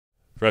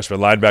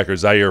Freshman linebacker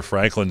Zaire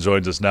Franklin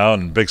joins us now,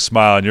 and big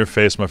smile on your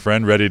face, my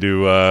friend, ready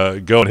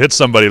to go and hit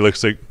somebody.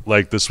 Looks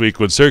like this week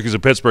when Syracuse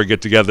and Pittsburgh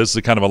get together, this is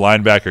a kind of a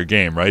linebacker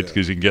game, right?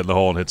 Because you can get in the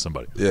hole and hit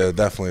somebody. Yeah,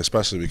 definitely,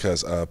 especially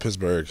because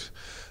Pittsburgh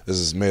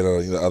is made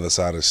on the other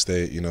side of the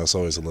state. You know, it's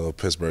always a little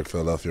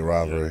Pittsburgh-Philadelphia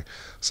rivalry, yeah.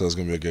 So it's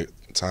going to be a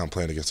good time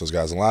playing against those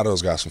guys. And a lot of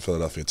those guys from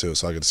Philadelphia, too,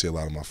 so I get to see a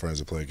lot of my friends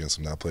that play against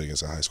them that I played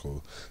against in high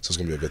school. So it's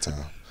going to be a good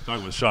time.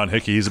 Talking with Sean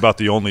Hickey, he's about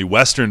the only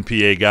Western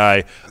PA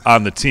guy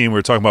on the team.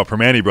 We're talking about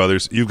Permane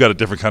brothers. You've got a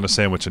different kind of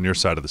sandwich on your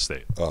side of the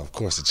state. Oh, of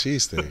course, the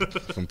cheese steak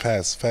from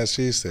Pat's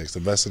Cheese Steaks, the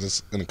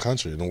best in the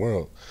country, in the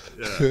world.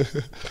 Yeah.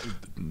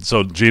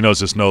 So Geno's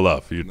just no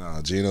love.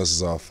 No, Geno's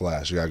is all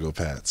flash. You got to go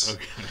Pat's.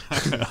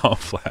 Okay. All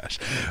flash.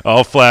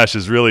 All flash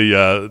is really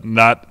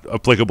not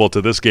applicable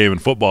to this game in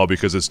football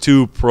because it's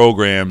two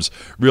programs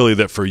really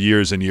that for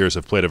years and years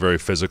have played a very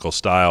physical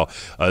style.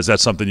 Is that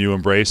something you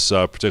embrace,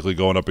 particularly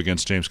going up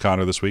against James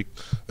Conner this week?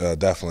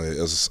 Definitely.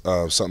 It was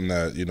something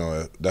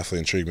that, definitely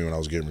intrigued me when I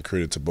was getting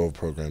recruited to both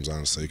programs,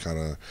 honestly. Kind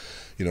of,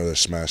 they're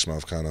smash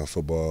mouth kind of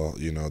football.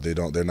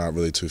 They're not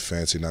really too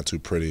fancy, not too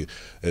pretty.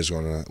 They're just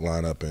going to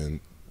line up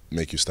and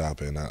make you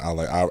stop it. And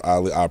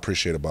I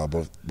appreciate about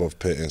both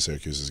Pitt and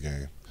Syracuse's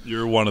game.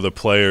 You're one of the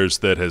players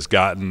that has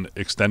gotten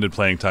extended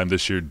playing time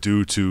this year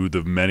due to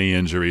the many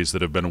injuries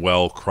that have been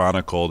well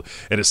chronicled,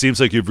 and it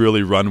seems like you've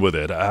really run with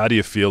it. How do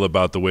you feel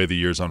about the way the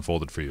year's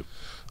unfolded for you?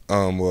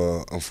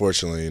 Well,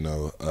 unfortunately,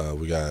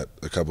 we got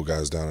a couple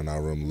guys down in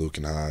our room, Luke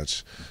and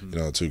Hodge,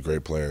 two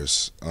great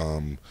players.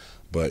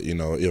 But,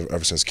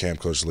 ever since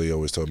camp, Coach Lee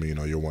always told me,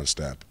 you're one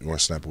snap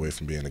away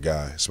from being a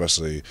guy,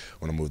 especially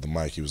when I moved the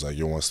mic. He was like,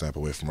 you're one snap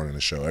away from running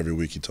the show. Every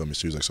week he told me,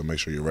 so he was like, so make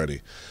sure you're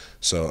ready.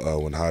 So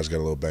when Hodge got a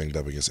little banged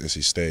up against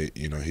NC State,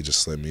 he just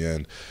slid me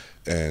in.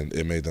 And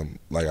it made them,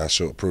 I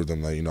should prove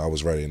them that, I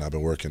was ready. And I've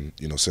been working,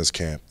 since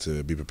camp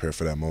to be prepared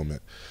for that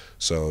moment.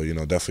 So,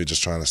 definitely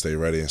just trying to stay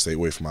ready and stay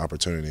away from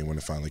opportunity when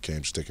it finally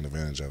came, just taking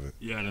advantage of it.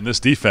 Yeah, and in this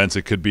defense,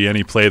 it could be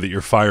any play that you're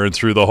firing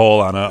through the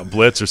hole on a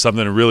blitz or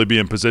something to really be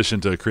in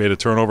position to create a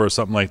turnover or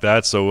something like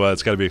that. So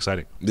it's got to be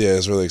exciting. Yeah,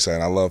 it's really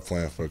exciting. I love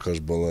playing for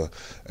Coach Bulla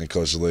and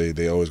Coach Lee.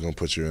 They always going to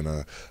put you in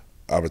a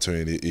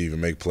opportunity to even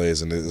make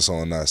plays, and it's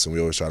on us, and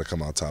we always try to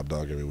come out top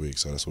dog every week,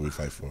 so that's what we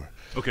fight for.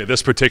 Okay,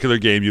 this particular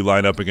game you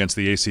line up against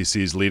the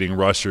ACC's leading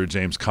rusher,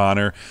 James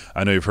Conner.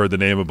 I know you've heard the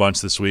name a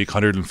bunch this week,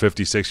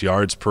 156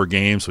 yards per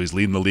game, so he's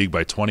leading the league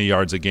by 20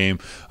 yards a game.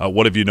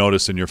 What have you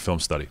noticed in your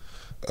film study?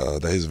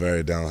 That he's a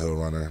very downhill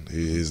runner.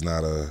 He's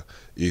not a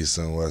east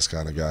and west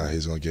kind of guy.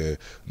 He's going to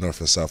get north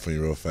and south on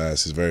you real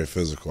fast. He's very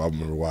physical. I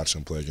remember watching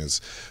him play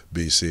against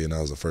BC, and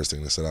that was the first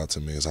thing that stood out to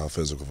me is how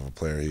physical of a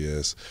player he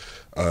is.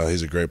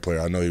 He's a great player.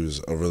 I know he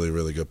was a really,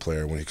 really good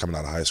player when he coming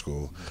out of high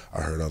school.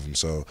 I heard of him,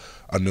 so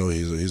I knew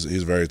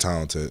he's very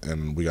talented,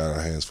 and we got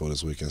our hands full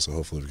this weekend, so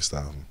hopefully we can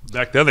stop him.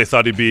 Back then they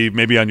thought he'd be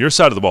maybe on your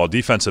side of the ball,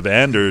 defensive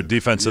end or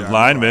defensive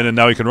lineman, and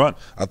now he can run.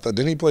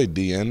 Didn't he play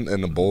DN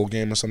in the bowl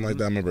game or something like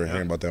that? I remember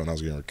hearing about that when I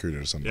was getting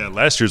recruited or something. Yeah,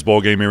 last year's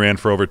bowl game he ran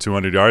for over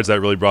 200 yards.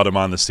 That really brought him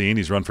on the scene.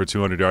 He's run for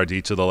 200 yards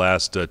each of the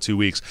last 2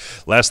 weeks.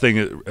 Last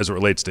thing as it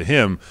relates to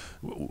him,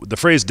 the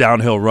phrase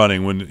downhill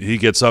running, when he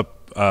gets up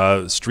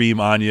stream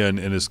on you and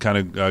is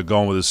kind of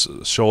going with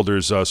his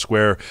shoulders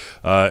square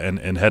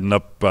and heading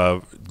up,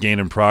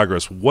 gaining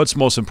progress, what's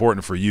most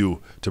important for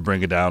you to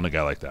bring it down a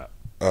guy like that?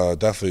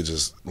 Definitely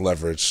just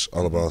leverage,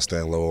 all about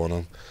staying low on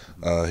him.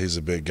 He's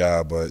a big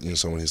guy, but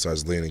so when he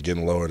starts leaning,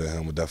 getting lower than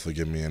him would definitely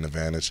give me an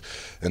advantage,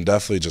 and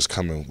definitely just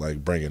coming,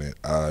 bringing it.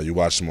 You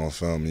watch him on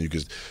film,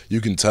 and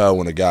you can tell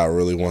when a guy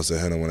really wants to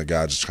hit him, when a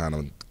guy just trying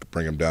to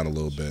bring him down a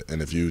little bit.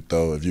 And if you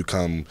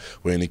come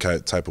with any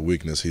type of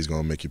weakness, he's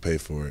going to make you pay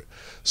for it.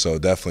 So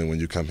definitely when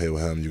you come here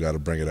with him, you got to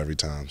bring it every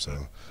time.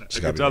 So I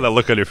can tell that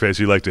look on your face.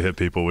 You like to hit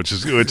people, which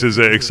is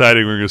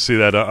exciting. We're going to see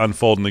that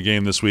unfold in the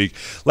game this week.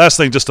 Last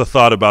thing, just a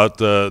thought about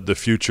the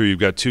future. You've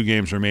got 2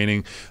 games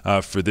remaining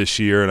for this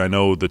year, and I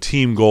know the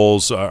team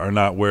goals are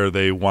not where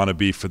they want to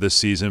be for this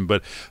season.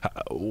 But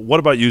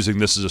what about using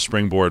this as a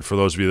springboard for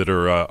those of you that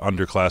are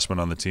underclassmen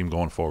on the team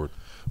going forward?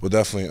 Well,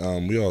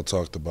 definitely. We all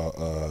talked about,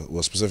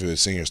 specifically the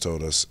seniors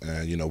told us,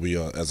 and, we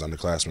as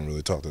underclassmen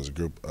really talked as a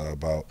group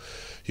about,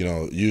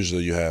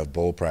 usually you have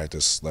bowl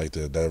practice like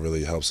that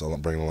really helps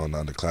bring along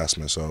the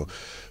underclassmen. So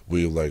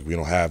we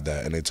don't have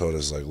that. And they told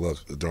us,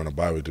 look, during the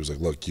bye week, it was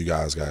look, you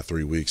guys got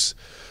 3 weeks,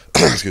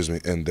 excuse me,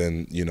 and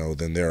then,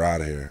 then they're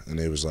out of here. And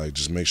they was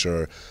just make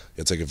sure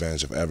you take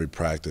advantage of every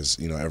practice,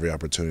 every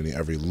opportunity,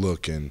 every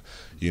look. And,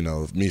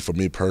 for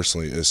me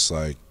personally, it's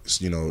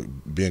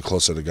being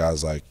closer to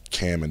guys like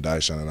Cam and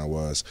Dyshon than I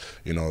was,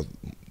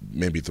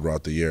 maybe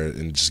throughout the year,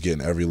 and just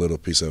getting every little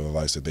piece of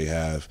advice that they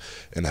have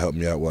and help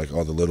me out with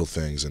all the little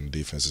things and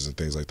defenses and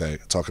things like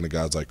that. Talking to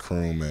guys like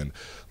Kroom and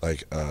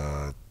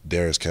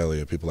Darius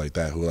Kelly or people like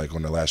that who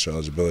on their last year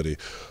eligibility,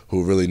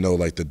 who really know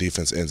the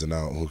defense ins and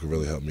out, who can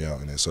really help me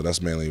out in it. So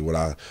that's mainly what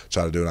I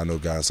try to do. And I know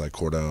guys like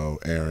Cordell,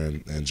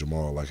 Aaron, and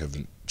Jamal have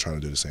been trying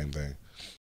to do the same thing.